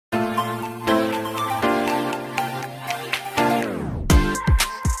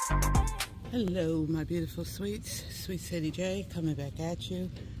Hello, my beautiful sweets. Sweet City J coming back at you.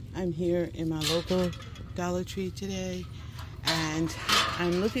 I'm here in my local Dollar Tree today, and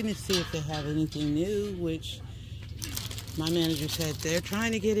I'm looking to see if they have anything new, which my manager said they're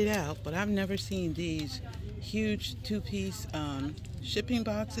trying to get it out, but I've never seen these huge two-piece shipping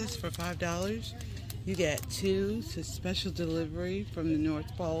boxes for $5. You get two. It's a special delivery from the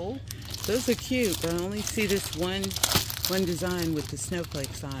North Pole. Those are cute, but I only see this one design with the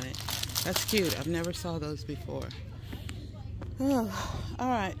snowflakes on it. That's cute. I've never saw those before. Oh, all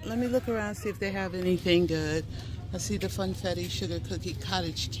right, let me look around, see if they have anything good. I see the Funfetti Sugar Cookie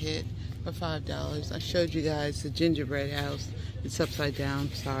Cottage Kit for $5. I showed you guys the gingerbread house. It's upside down,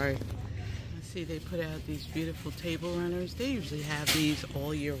 sorry. I see they put out these beautiful table runners. They usually have these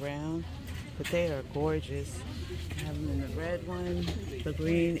all year round, but they are gorgeous. I have them in the red one, the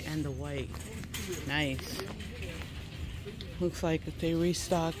green, and the white. Nice. Looks like they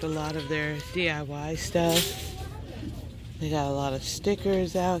restocked a lot of their DIY stuff. They got a lot of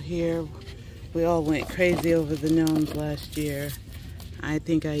stickers out here. We all went crazy over the gnomes last year. I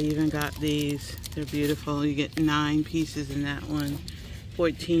think I even got these. They're beautiful. You get 9 pieces in that one,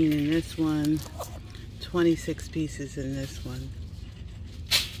 14 in this one, 26 pieces in this one.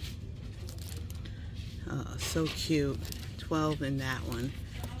 Oh, so cute. 12 in that one.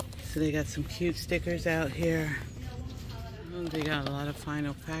 So they got some cute stickers out here. They got a lot of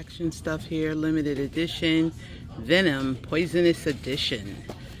Final Faction stuff here. Limited edition. Venom Poisonous Edition.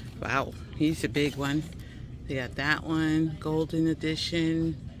 Wow, he's a big one. They got that one. Golden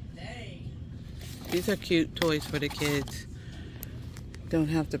Edition. These are cute toys for the kids. Don't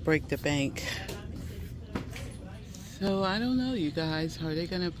have to break the bank. So I don't know, you guys. Are they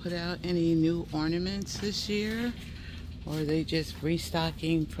going to put out any new ornaments this year? Or are they just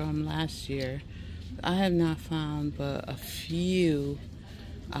restocking from last year? I have not found but a few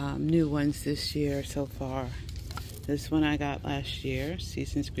new ones this year so far. This one I got last year,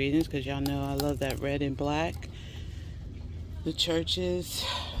 Season's Greetings, because y'all know I love that red and black. The churches,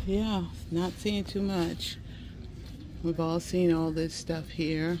 yeah, not seeing too much. We've all seen all this stuff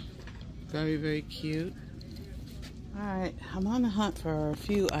here. Very, very cute. Alright, I'm on the hunt for a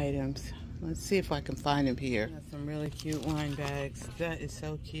few items. Let's see if I can find them here. Got some really cute wine bags. That is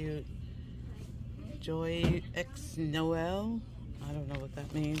so cute. Joy X Noel. I don't know what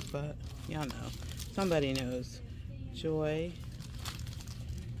that means, but y'all know. Somebody knows. Joy.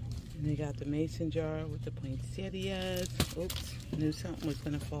 And they got the mason jar with the poinsettias. Oops, knew something was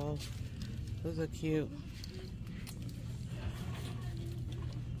gonna fall. Those are cute.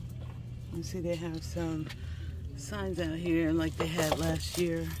 You see they have some signs out here like they had last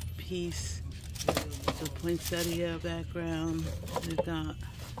year. Peace. The poinsettia background. They've got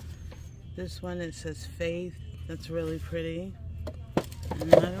this one that says Faith. That's really pretty.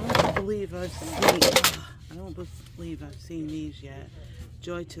 And I don't believe I've seen these yet.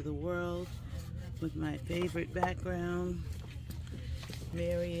 Joy to the World with my favorite background.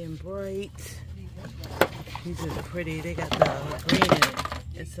 Merry and Bright. These are pretty. They got the green in it.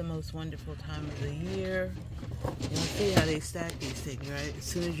 It's the most wonderful time of the year. You'll see how they stack these things, right? As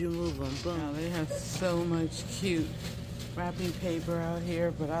soon as you move them, boom. Now, they have so much cute wrapping paper out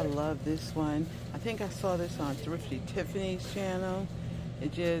here, but I love this one. I think I saw this on Thrifty Tiffany's channel.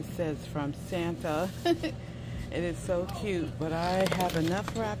 It just says from Santa. It is so cute, but I have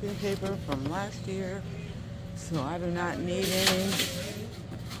enough wrapping paper from last year, so I do not need any.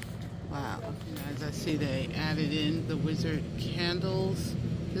 Wow, guys, I see they added in the Wizard candles.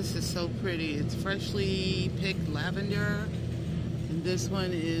 This is so pretty. It's freshly picked lavender. And this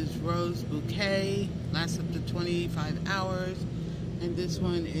one is Rose Bouquet, lasts up to 25 hours. And this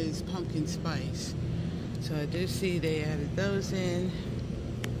one is Pumpkin Spice. So I do see they added those in.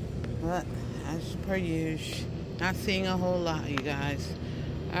 But as per usual, not seeing a whole lot, you guys.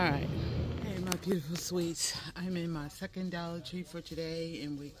 Alright. Hey, my beautiful sweets. I'm in my second Dollar Tree for today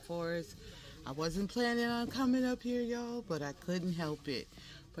in Wake Forest. I wasn't planning on coming up here, y'all, but I couldn't help it.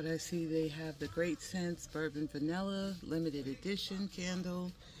 But I see they have the Great Scents Bourbon Vanilla Limited Edition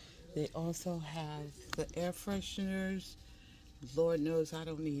candle. They also have the air fresheners. Lord knows I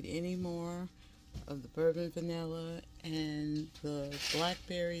don't need any more of the Bourbon Vanilla and the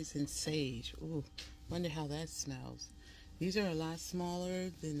blackberries and sage. Ooh, wonder how that smells. These are a lot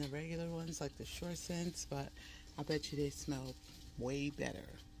smaller than the regular ones, like the Sure Scents, but I bet you they smell way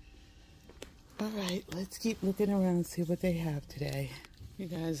better. Alright, let's keep looking around, see what they have today. You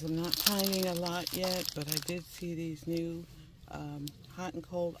guys, I'm not finding a lot yet, but I did see these new hot and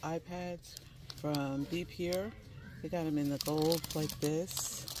cold iPads from Be Pure. They got them in the gold like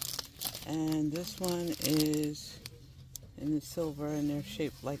this. And this one is in the silver, and they're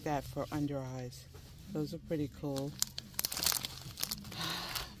shaped like that for under eyes. Those are pretty cool.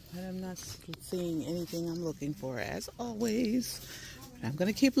 But I'm not seeing anything I'm looking for, as always. I'm going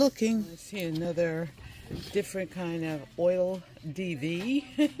to keep looking. I see another different kind of oil DV.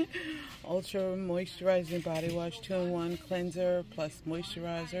 Ultra Moisturizing Body Wash 2-in-1 Cleanser plus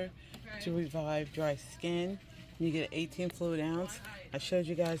Moisturizer to revive dry skin. You get 18 fluid ounce. I showed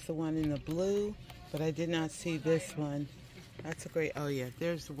you guys the one in the blue, but I did not see this one. That's a great, oh yeah,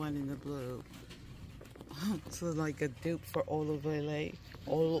 there's the one in the blue. So like a dupe for oil of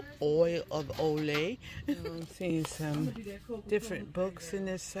Olay. I'm seeing some different books in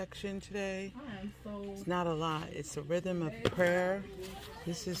this section today. It's not a lot. It's a Rhythm of Prayer.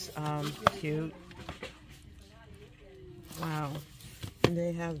 This is cute. Wow. And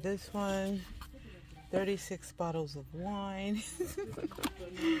they have this one, 36 bottles of wine.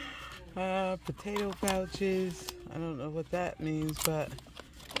 Potato pouches. I don't know what that means, but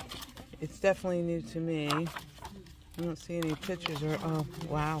it's definitely new to me. I don't see any pictures or, oh,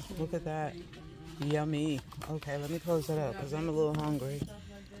 wow, look at that. Yummy. Okay, let me close that up because I'm a little hungry.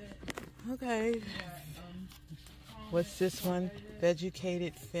 Okay. What's this one?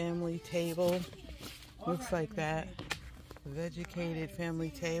 Vegucated Family Table. Looks like that. Vegucated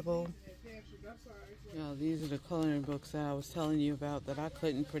Family Table. You know, these are the coloring books that I was telling you about that I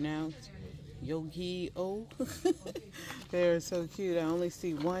couldn't pronounce. Yogi-O. They're so cute. I only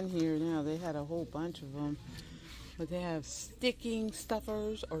see one here now. They had a whole bunch of them. But they have stocking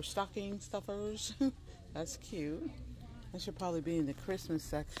stuffers. That's cute. That should probably be in the Christmas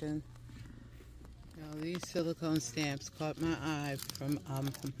section. Now, these silicone stamps caught my eye from a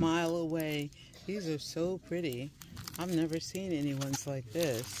mile away. These are so pretty. I've never seen any ones like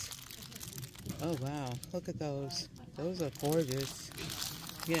this. Oh, wow. Look at those. Those are gorgeous.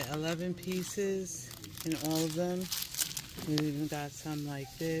 You get 11 pieces in all of them. We even got some like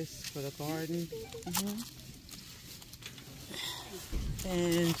this for the garden.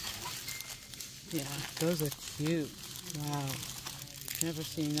 And yeah, those are cute. Wow. Never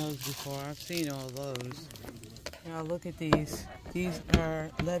seen those before. I've seen all those. Now look at these. These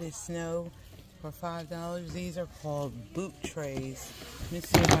are Let It Snow for $5. These are called boot trays. Let me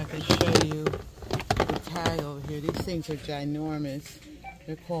see if I can show you the tag over here. These things are ginormous.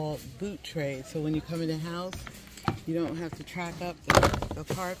 They're called boot trays. So when you come in the house, you don't have to track up the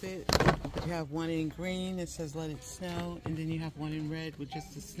carpet. But you have one in green that says Let It Snow, and then you have one in red with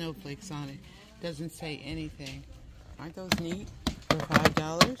just the snowflakes on it. Doesn't say anything. Aren't those neat for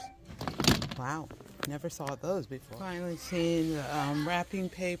 $5? Wow, never saw those before. Finally seeing the wrapping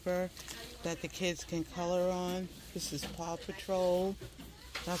paper that the kids can color on. This is Paw Patrol.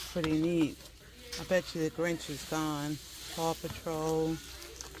 That's pretty neat. I bet you the Grinch is gone. Paw Patrol.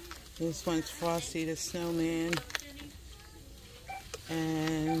 This one's Frosty the Snowman.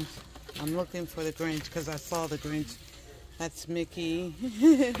 And I'm looking for the Grinch because I saw the Grinch. That's Mickey.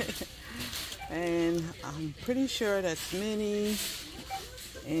 And I'm pretty sure that's Minnie.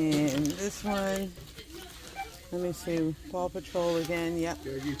 And this one, let me see, Paw Patrol again. Yep.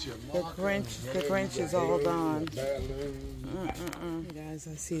 The Grinch is all gone. Guys,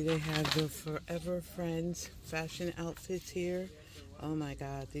 I see they have the Forever Friends fashion outfits here. Oh my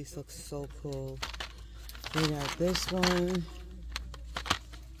God, these look so cool. We got this one.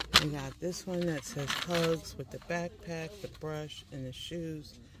 We got this one that says Hugs with the backpack, the brush, and the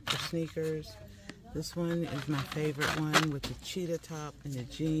shoes, the sneakers. This one is my favorite one with the cheetah top and the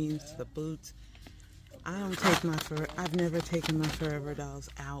jeans, the boots. I've never taken my Forever dolls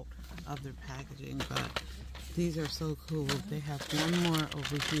out of their packaging, but these are so cool. They have one more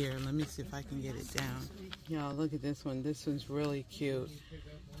over here. Let me see if I can get it down. Y'all, look at this one. This one's really cute.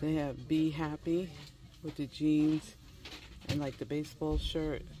 They have Be Happy with the jeans and like the baseball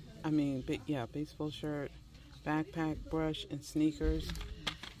shirt. Baseball shirt, backpack, brush, and sneakers.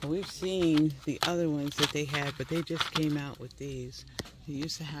 We've seen the other ones that they had, but they just came out with these. They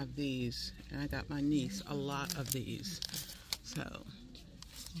used to have these, and I got my niece a lot of these. So,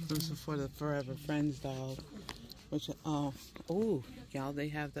 those are for the Forever Friends doll. Which, y'all, they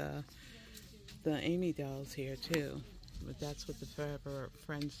have the Amy dolls here too. But that's what the Forever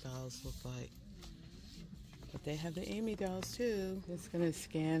Friends dolls look like. But they have the Amy dolls too. Just gonna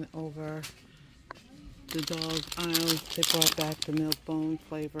scan over the dolls aisle. They brought back the Milk-Bone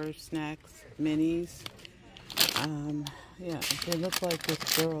flavor snacks, minis. Yeah, they look like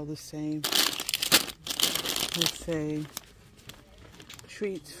this girl the same. Let's say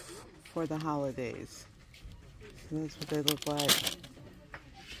treats for the holidays. So that's what they look like.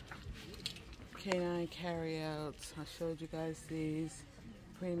 Canine carryouts. I showed you guys these.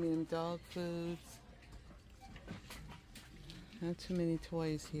 Premium dog foods. Not too many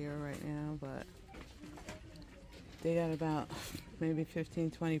toys here right now, but they got about maybe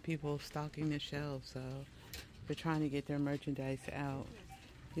 15, 20 people stocking the shelves, so they're trying to get their merchandise out.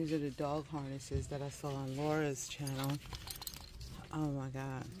 These are the dog harnesses that I saw on Laura's channel. Oh my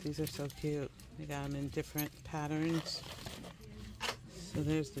God, these are so cute. They got them in different patterns. So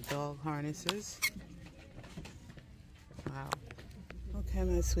there's the dog harnesses. Wow. Okay,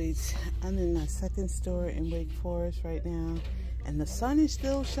 my sweets, I'm in my second store in Wake Forest right now, and the sun is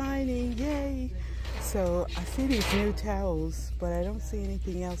still shining, yay! So I see these new towels, but I don't see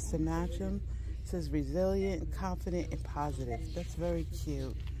anything else to match them. It says resilient, confident, and positive. That's very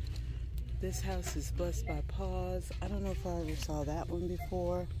cute. This house is blessed by paws. I don't know if I ever saw that one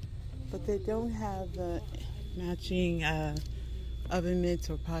before, but they don't have the matching oven mitts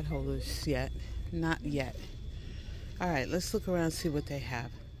or pot holders yet. Not yet. All right, let's look around and see what they have.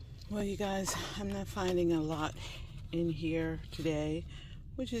 Well, you guys, I'm not finding a lot in here today,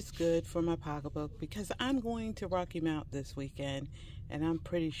 which is good for my pocketbook because I'm going to Rocky Mount this weekend, and I'm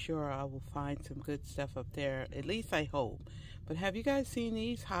pretty sure I will find some good stuff up there. At least I hope. But have you guys seen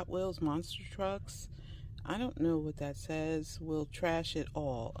these Hot Wheels monster trucks? I don't know what that says. We'll trash it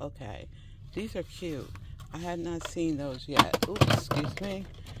all. Okay. These are cute. I had not seen those yet. Oops, excuse me.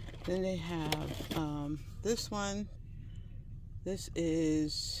 Then they have this one. This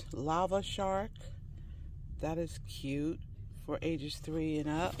is Lava Shark. That is cute for ages 3 and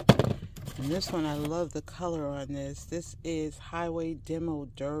up. And this one, I love the color on this. This is Highway Demo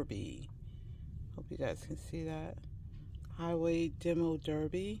Derby. Hope you guys can see that. Highway Demo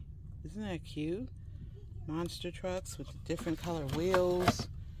Derby. Isn't that cute? Monster trucks with different color wheels.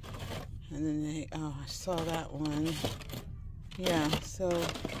 And then they, oh, I saw that one. Yeah, so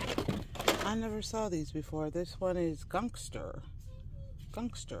I never saw these before. This one is Gunkster.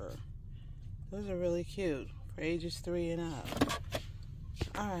 Gunkster. Those are really cute for ages 3 and up.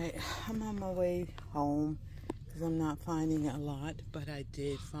 Alright, I'm on my way home because I'm not finding a lot, but I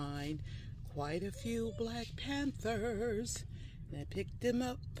did find quite a few Black Panthers. And I picked them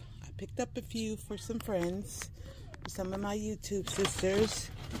up. I picked up a few for some friends, for some of my YouTube sisters.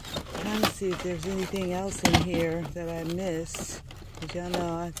 I'm trying to see if there's anything else in here that I missed. Because y'all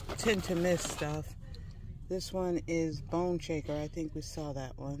know I tend to miss stuff. This one is Bone Shaker. I think we saw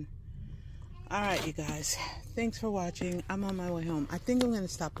that one. Alright, you guys. Thanks for watching. I'm on my way home. I think I'm going to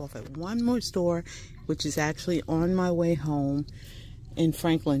stop off at one more store, which is actually on my way home in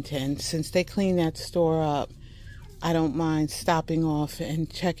Franklinton. Since they cleaned that store up, I don't mind stopping off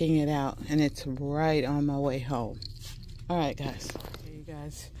and checking it out. And it's right on my way home. Alright, guys. Okay, you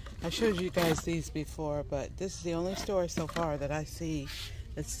guys. I showed you guys these before, but this is the only store so far that I see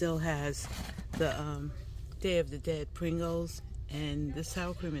that still has the Day of the Dead Pringles, and the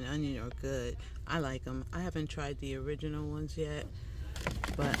sour cream and onion are good. I like them. I haven't tried the original ones yet,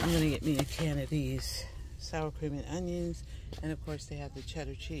 but I'm gonna get me a can of these sour cream and onions, and of course they have the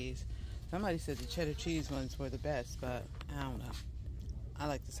cheddar cheese. Somebody said the cheddar cheese ones were the best, but I don't know. I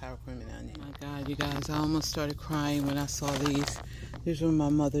like the sour cream and onion. Oh my God, you guys, I almost started crying when I saw these. These were my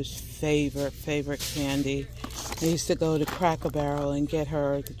mother's favorite candy. I used to go to Cracker Barrel and get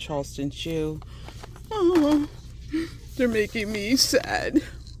her the Charleston Chew. Oh, they're making me sad.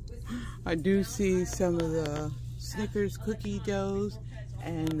 I do see some of the Snickers cookie doughs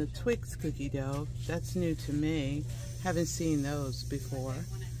and the Twix cookie dough. That's new to me. Haven't seen those before.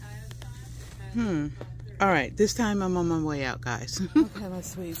 Alright, this time I'm on my way out, guys. Okay, my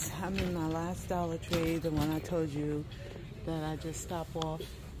sweets. I'm in my last Dollar Tree, the one I told you that I just stopped off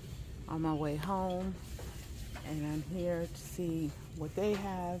on my way home. And I'm here to see what they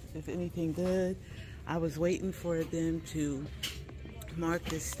have, if anything good. I was waiting for them to mark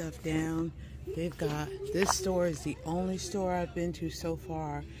this stuff down. They've got, this store is the only store I've been to so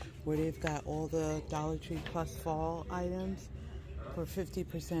far where they've got all the Dollar Tree Plus fall items for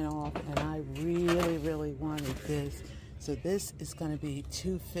 50% off, and I really wanted this. So this is going to be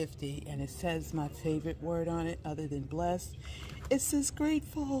 $2.50, and it says my favorite word on it other than blessed. It says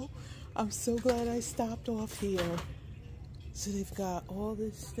grateful. I'm so glad I stopped off here. So they've got all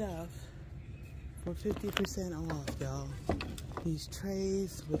this stuff for 50% off, y'all. These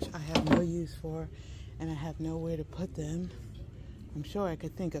trays, which I have no use for, and I have nowhere to put them. I'm sure I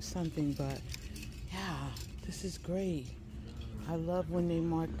could think of something, but yeah, this is great. I love when they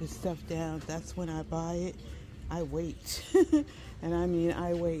mark this stuff down. That's when I buy it. I wait. And I mean,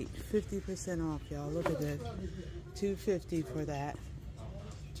 I wait. 50% off, y'all. Look at this. $2.50 for that.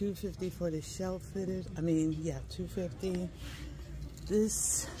 $2.50 for the shelf fitters. I mean, yeah, $2.50.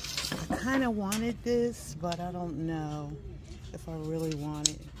 This, I kind of wanted this, but I don't know if I really want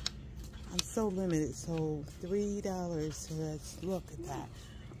it. I'm so limited, so $3. So let's look at that.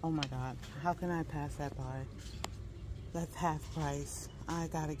 Oh my God, how can I pass that by? That's half price. I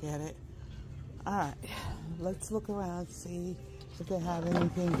gotta get it. All right, let's look around, see if they have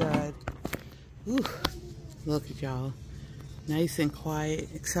anything good. Ooh, look at y'all. Nice and quiet,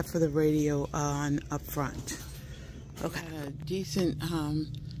 except for the radio on up front. Okay, a decent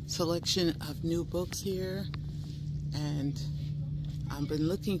selection of new books here, and I've been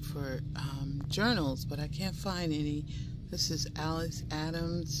looking for journals, but I can't find any. This is Alice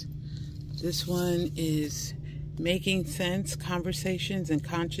Adams. This one is Making Sense, Conversations in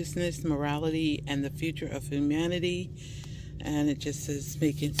Consciousness, Morality, and the Future of Humanity. And it just says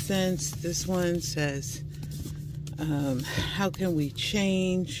Making Sense. This one says, How Can We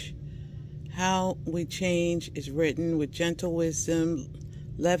Change? How We Change is written with gentle wisdom,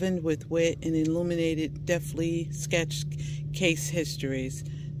 leavened with wit, and illuminated, deftly sketched case histories.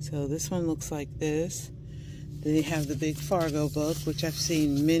 So this one looks like this. They have the big Fargo book, which I've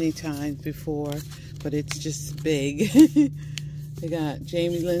seen many times before, but it's just big. They got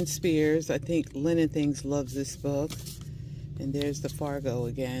Jamie Lynn Spears. I think Lynn and Things loves this book. And there's the Fargo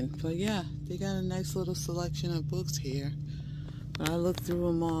again. But yeah, they got a nice little selection of books here. But I looked through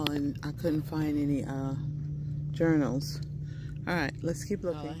them all and I couldn't find any journals. All right, let's keep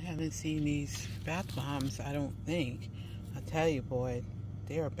looking. I haven't seen these bath bombs, I don't think. I tell you, boy,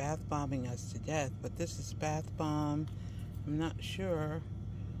 they are bath bombing us to death. But this is bath bomb. I'm not sure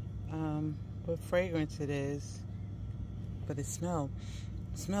what fragrance it is, but it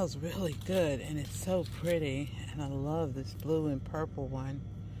smells really good, and it's so pretty. And I love this blue and purple one.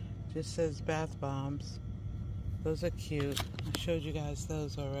 Just says bath bombs. Those are cute. I showed you guys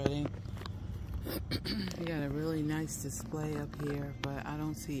those already. We got a really nice display up here, but I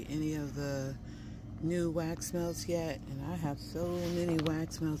don't see any of the new wax melts yet, and I have so many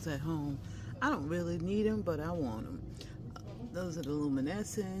wax melts at home. I don't really need them, but I want them. Those are the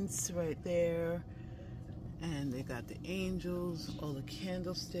luminescence right there, and they got the angels, all the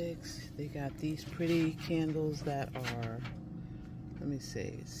candlesticks. They got these pretty candles that are, let me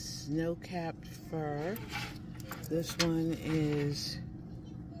see, snow-capped fir. This one is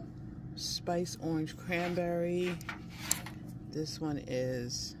spice orange cranberry. This one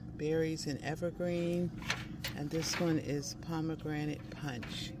is berries and evergreen, and this one is pomegranate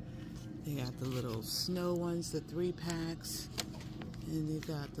punch. They got the little snow ones, the 3-packs, and they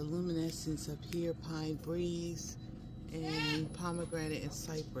got the luminescence up here, pine breeze, and pomegranate and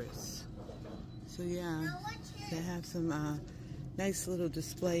cypress. So yeah, they have some nice little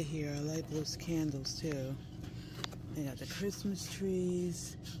display here. I like those candles too. They got the Christmas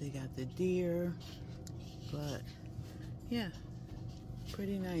trees, they got the deer, but yeah,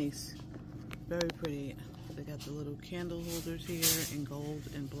 pretty nice, very pretty. They got the little candle holders here in gold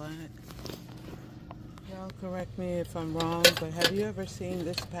and black. Y'all correct me if I'm wrong, but have you ever seen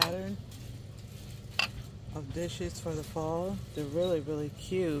this pattern of dishes for the fall? They're really, really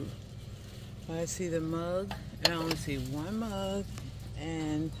cute. I see the mug, and I only see one mug,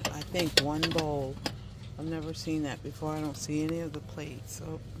 and I think one bowl. I've never seen that before. I don't see any of the plates.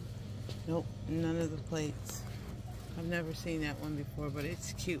 Oh, nope, none of the plates. I've never seen that one before, but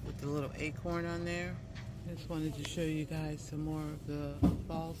it's cute with the little acorn on there. Just wanted to show you guys some more of the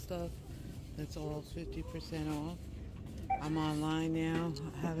fall stuff. That's all 50% off. I'm online now.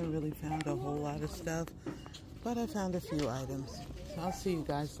 I haven't really found a whole lot of stuff, but I found a few items. So I'll see you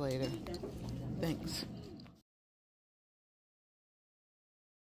guys later. Thanks.